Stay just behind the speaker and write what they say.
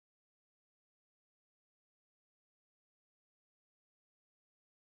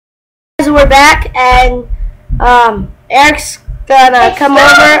we're back, and Eric's gonna come over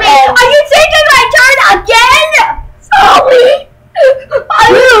and... Are you taking my turn again? Sorry!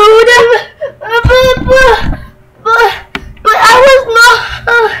 Rude! But I was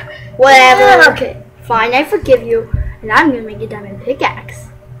not... Whatever. Okay, fine, I forgive you, and I'm gonna make a diamond pickaxe.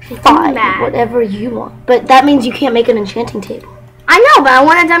 Fine, whatever you want. But that means you can't make an enchanting table. I know, but I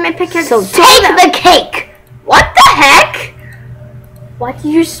want a diamond pickaxe. So take the cake! What the heck? Why did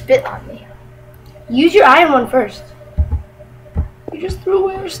you spit on me? Use your iron one first. You just threw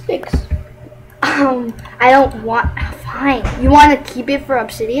away our sticks. I don't want. Fine. You want to keep it for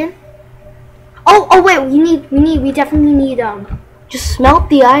obsidian? Oh wait. We definitely need Just smelt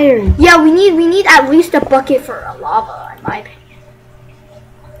the iron. Yeah, we need at least a bucket for a lava, in my opinion.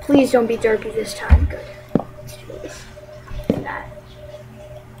 Please don't be derpy this time. Good. Let's do this. And that.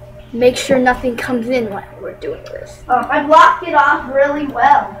 Make sure nothing comes in while we're doing this. I blocked it off really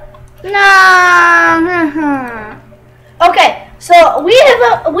well. No. Okay, so we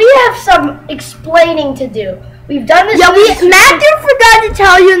have some explaining to do. We've done this. Yeah, Matthew forgot to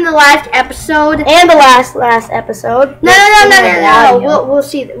tell you in the last episode and the last episode. No. We'll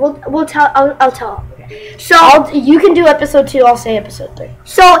see. We'll tell. I'll tell. Okay. So you can do episode 2. I'll say episode 3.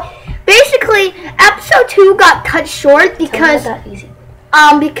 So basically, episode 2 got cut short because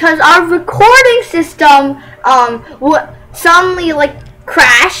because our recording system suddenly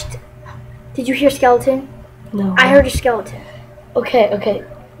crashed. Did you hear skeleton? No. I heard a skeleton. Okay.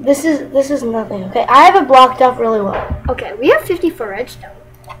 This is nothing. Okay, I have it blocked off really well. Okay, we have 50 for redstone.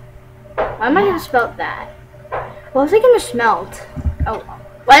 Why am I gonna smelt that? What was I gonna smelt? Oh,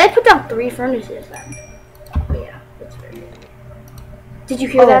 why did I put down 3 furnaces then? Oh, yeah, that's very good. Did you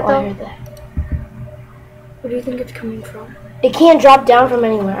hear that though? I heard that. Where do you think it's coming from? It can't drop down from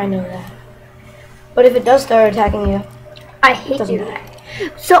anywhere. I know that. But if it does start attacking you, I hate you.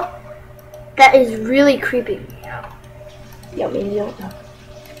 So that is really creeping me out. Yeah, maybe you don't know.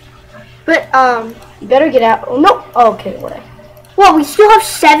 But you better get out. Oh no. Oh, okay, whatever. Well, we still have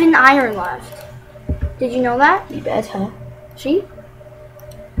 7 iron left. Did you know that? You bet, huh? See?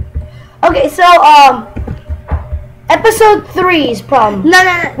 Okay, so episode 3's problem.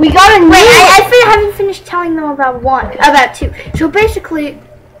 No. We got a new. Wait, I haven't finished telling them about 2. So basically,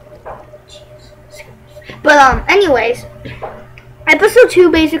 but anyways, episode 2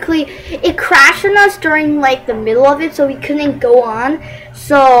 basically it crashed on us during the middle of it, so we couldn't go on.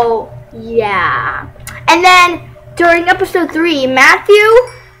 So yeah, and then during episode 3, Matthew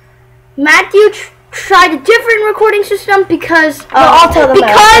tried a different recording system because I'll tell them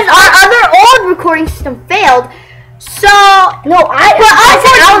because our other old recording system failed. So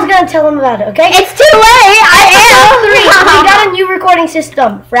I was gonna tell them about it. Okay, it's too late. We got a new recording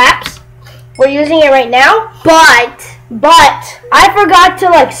system, Fraps. We're using it right now, but I forgot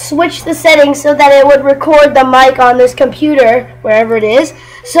to switch the settings so that it would record the mic on this computer wherever it is.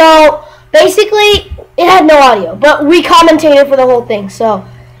 So basically, it had no audio, but we commentated for the whole thing, so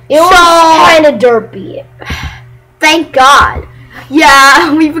it was kind of derpy. Thank God.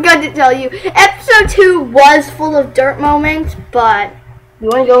 Yeah, we forgot to tell you. Episode 2 was full of dirt moments, but you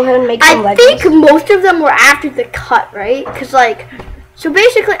want to go ahead and make some I think most of them were after the cut, right? Because so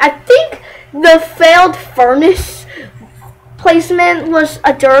basically, I think the failed furnace placement was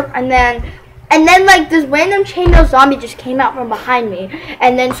a derp, and then this random chainmail zombie just came out from behind me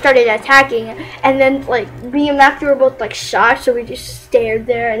and then started attacking, and then me and Matthew were both shocked, so we just stared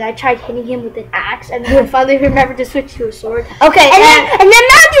there, and I tried hitting him with an axe, and then finally remembered to switch to a sword. Okay, and then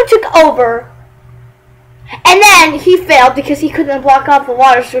Matthew took over. And then he failed because he couldn't block off the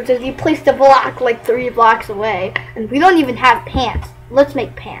water sources. He placed a block 3 blocks away, and we don't even have pants. Let's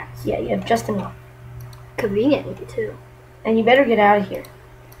make pants. Yeah, you have just enough. Convenient too. And you better get out of here.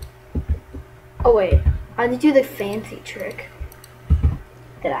 Oh wait, how to do the fancy trick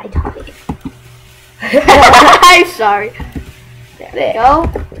that I taught you? I'm sorry. There we go.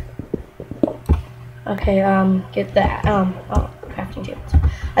 Okay, get that. Crafting tables.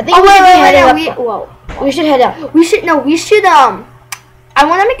 I think we should head out. We should I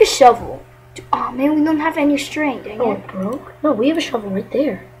want to make a shovel. Oh man, we don't have any string. Dang it. It broke? No, we have a shovel right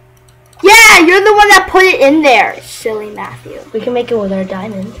there. Yeah, you're the one that put it in there, silly Matthew. We can make it with our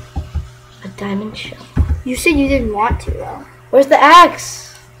diamond. A diamond shovel. You said you didn't want to, though. Where's the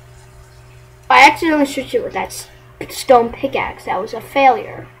axe? I accidentally switched it with that stone pickaxe. That was a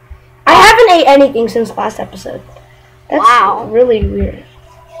failure. I haven't ate anything since last episode. That's really weird.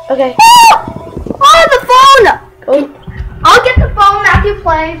 Okay. Oh, the phone! I'll get the phone, Matthew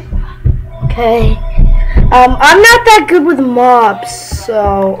plays. Okay. I'm not that good with mobs,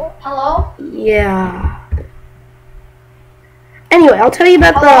 so... Hello? Yeah. Anyway, I'll tell you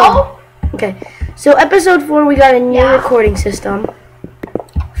about Okay, so episode 4, we got a new recording system.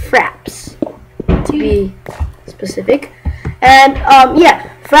 Fraps, to be specific. And, yeah,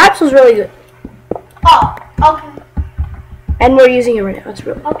 Fraps was really good. Oh, okay. And we're using it right now. It's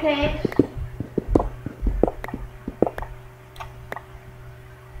real. Okay.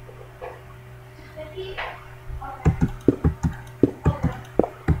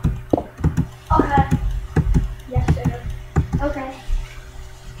 Okay. Yes, sir. Okay.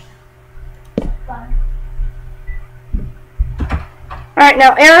 Fine. Alright,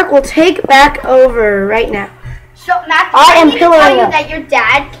 now Eric will take back over right now. So, Matthew, I am need to tell pillaring you up. that your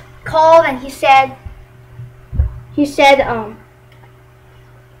dad called and he said,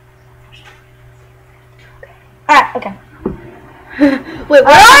 Alright, okay. wait, where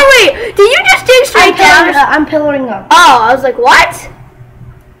are we? Did you just dig straight down? I'm pillaring up. Oh, I was like, what?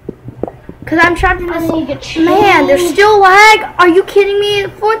 Because I'm trapped in this. Man, there's still lag. Are you kidding me?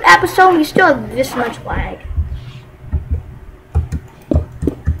 Fourth episode, we still have this much lag.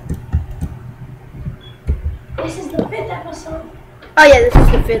 This is the 5th episode. Oh yeah, this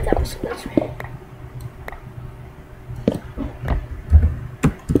is the 5th episode. That's right.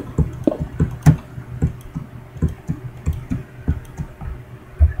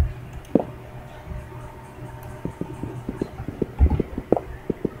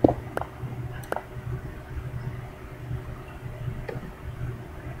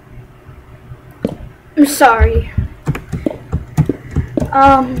 I'm sorry.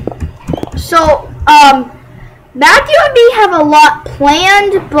 Matthew and me have a lot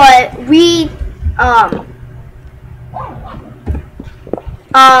planned, but we,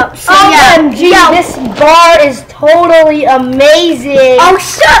 OMG, this bar is totally amazing. Oh,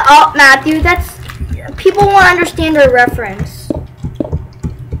 shut up, Matthew. That's, people won't understand our reference.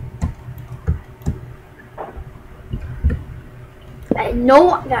 I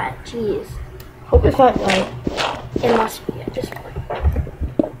know that, jeez. Hope it's not right. It must be at this point.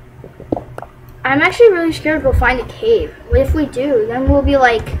 I'm actually really scared we'll find a cave. What if we do? Then we'll be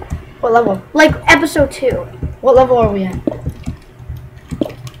like... What level? Like episode 2. What level are we at?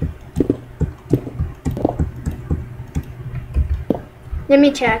 Let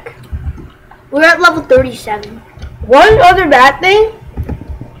me check. We're at level 37. One other bad thing,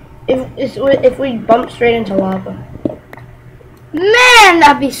 if we bump straight into lava. Man,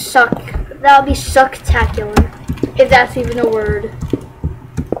 that'd be sucktacular. If that's even a word.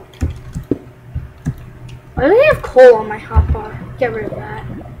 Why do they have coal on my hotbar? Get rid of that.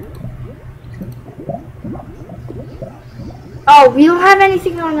 Oh, we don't have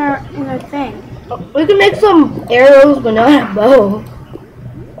anything on in our thing. We can make some arrows, but not a bow.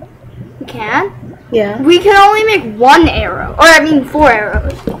 We can? Yeah. We can only make 1 arrow. Or, I mean, 4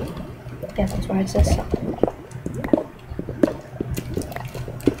 arrows. Yeah, that's why it says so.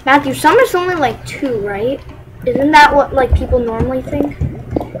 Matthew, some is only like 2, right? Isn't that what like people normally think?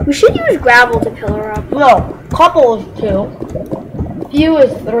 We should use gravel to pillar up. No, couple is 2. Few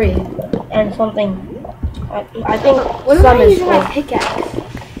is 3. And something. I think What am some I is using 4. my pickaxe?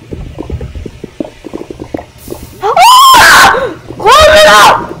 Close it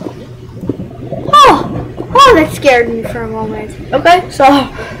up! Oh, that scared me for a moment. Okay, so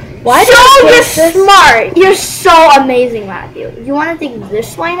why You're smart. You're so amazing, Matthew. You want to think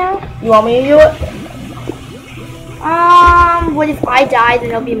this way now? You want me to do it? What if I die? Then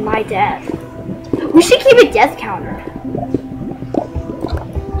it'll be my death. We should keep a death counter.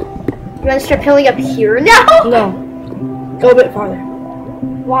 You want to start pilling up here now? No. Go a bit farther.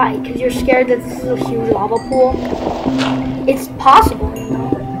 Why? Because you're scared that this is a huge lava pool? It's possible, you know.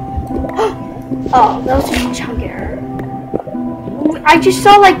 Oh, that was just a chunk error. I just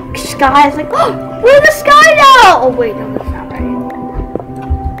saw like sky. I was like, oh, we're in the sky now! Oh wait, no, that's not right.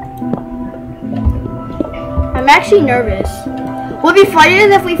 I'm actually nervous. Would be funnier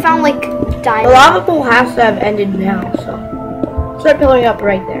if we found like diamonds. The lava pool has to have ended now, so start pillaring up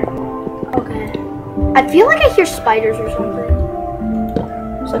right there. Okay. I feel like I hear spiders or something.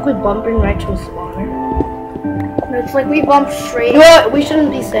 It's like we're bumping right to a spawner. No, it's like we bumped straight. You know what? We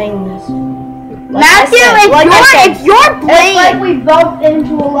shouldn't be saying this. Matthew, it's your blame. It's like we bumped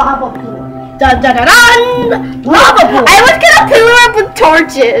into a lava pool. Dun dun dun dun! Lava pool! I was gonna pillar up with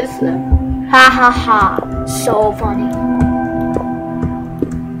torches. Ha ha ha. So funny.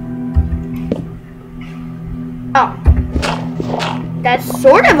 Oh. That's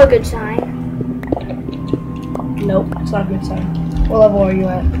sort of a good sign. Nope, it's not a good sign. What level are you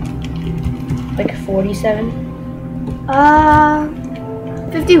at? Like 47?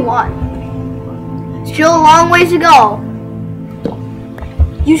 51. Still a long ways to go.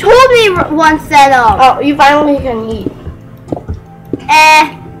 You told me once that Oh, you finally can eat.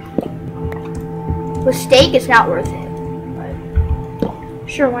 With steak, it's not worth it. But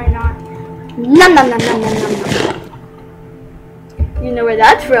sure, why not? Nom nom nom nom nom nom nom. You know where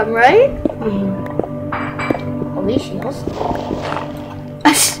that's from, right? Alicia's.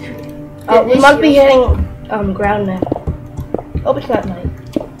 We must be hitting ground now. Oh, it's not night.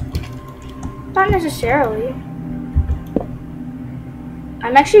 Not necessarily.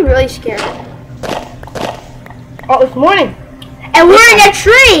 I'm actually really scared. Oh, it's morning. And we're in a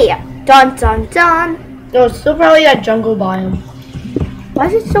tree! Dun dun dun. No, it's still probably that jungle biome. Why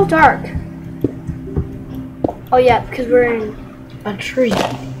is it so dark? Oh yeah, because we're in a tree.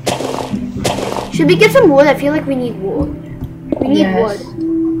 Should we get some wood? I feel like we need wood. We need wood.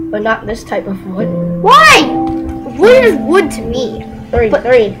 But not this type of wood. Why? Wood is wood to me. Three.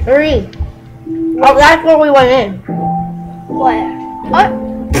 Oh, that's where we went in. What?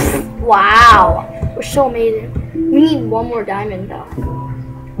 Wow. We're so amazing. We need one more diamond though.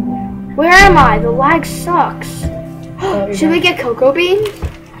 Where am I? The lag sucks. Should we get cocoa beans?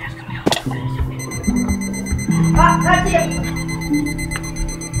 That's it.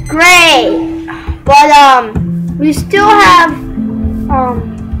 Great. But we still have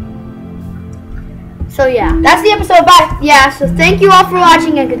so yeah. That's the episode. Bye. Yeah, so thank you all for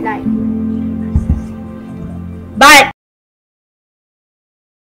watching and good night. Bye.